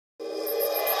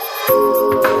Today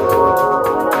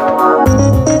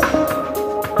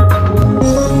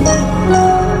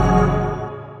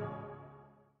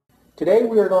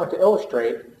we are going to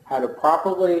illustrate how to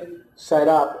properly set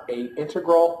up an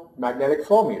integral magnetic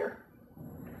flow meter.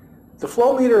 The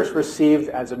flow meter is received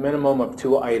as a minimum of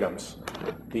two items: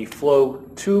 the flow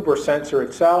tube or sensor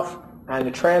itself and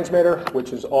the transmitter,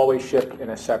 which is always shipped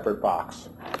in a separate box.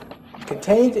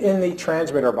 Contained in the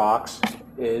transmitter box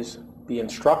is the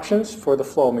instructions for the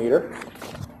flow meter,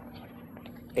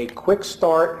 a quick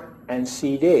start and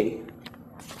CD,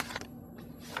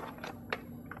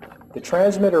 the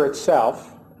transmitter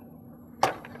itself,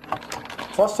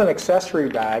 plus an accessory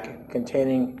bag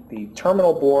containing the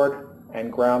terminal board and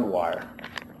ground wire.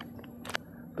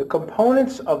 The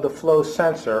components of the flow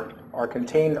sensor are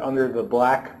contained under the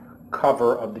black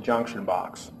cover of the junction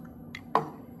box.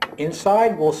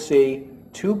 Inside we'll see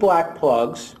two black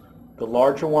plugs, the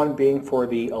larger one being for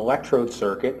the electrode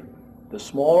circuit, the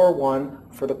smaller one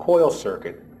for the coil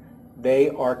circuit. They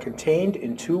are contained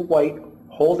in two white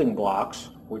holding blocks,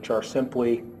 which are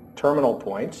simply terminal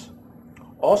points.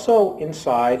 Also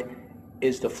inside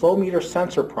is the flow meter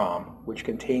sensor prom, which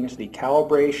contains the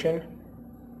calibration,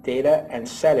 data, and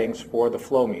settings for the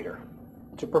flow meter.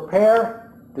 To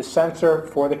prepare the sensor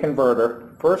for the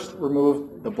converter, first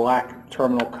remove the black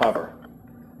terminal cover.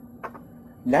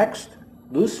 Next,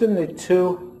 loosen the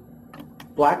two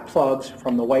black plugs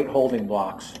from the white holding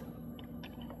blocks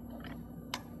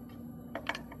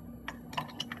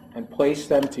and place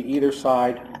them to either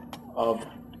side of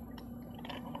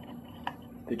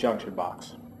the junction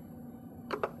box.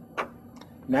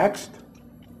 Next,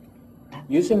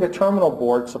 using the terminal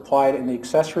board supplied in the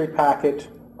accessory packet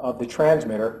of the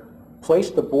transmitter,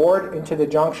 place the board into the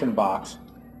junction box,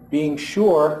 being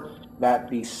sure that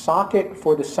the socket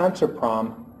for the sensor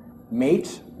prom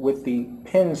mates with the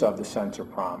pins of the sensor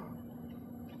prom.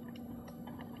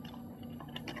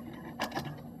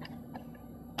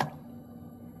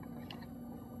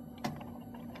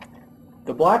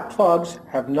 The black plugs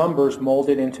have numbers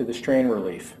molded into the strain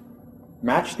relief.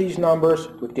 Match these numbers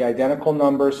with the identical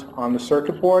numbers on the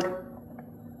circuit board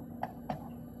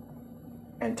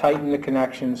and tighten the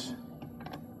connections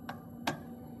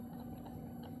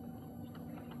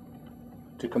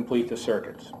to complete the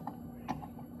circuits.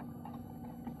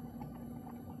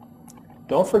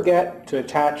 Don't forget to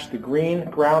attach the green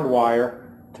ground wire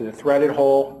to the threaded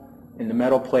hole in the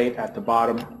metal plate at the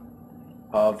bottom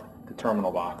of the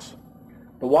terminal box.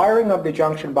 The wiring of the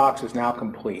junction box is now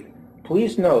complete.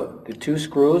 Please note the two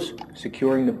screws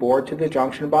securing the board to the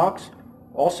junction box.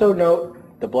 Also note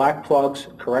the black plugs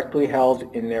correctly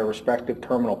held in their respective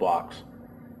terminal blocks.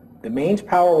 The mains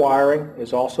power wiring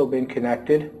has also been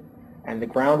connected, and the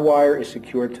ground wire is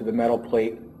secured to the metal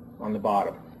plate on the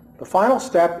bottom. The final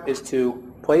step is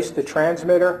to place the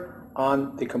transmitter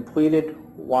on the completed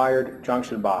wired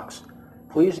junction box.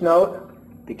 Please note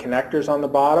the connectors on the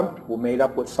bottom will mate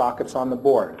up with sockets on the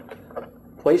board.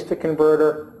 Place the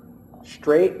converter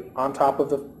straight on top of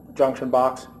the junction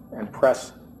box and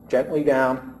press gently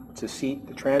down to seat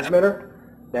the transmitter,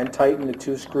 then tighten the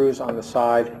two screws on the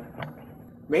side.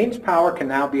 Mains power can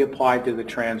now be applied to the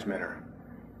transmitter.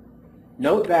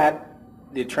 Note that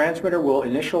the transmitter will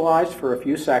initialize for a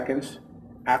few seconds.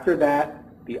 After that,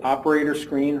 the operator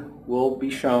screen will be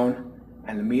shown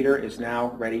and the meter is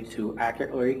now ready to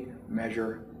accurately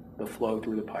measure the flow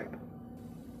through the pipe.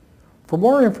 For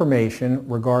more information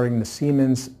regarding the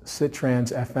Siemens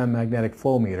SITRANS FM magnetic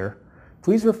flow meter,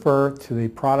 please refer to the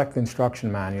product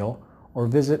instruction manual or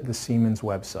visit the Siemens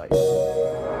website.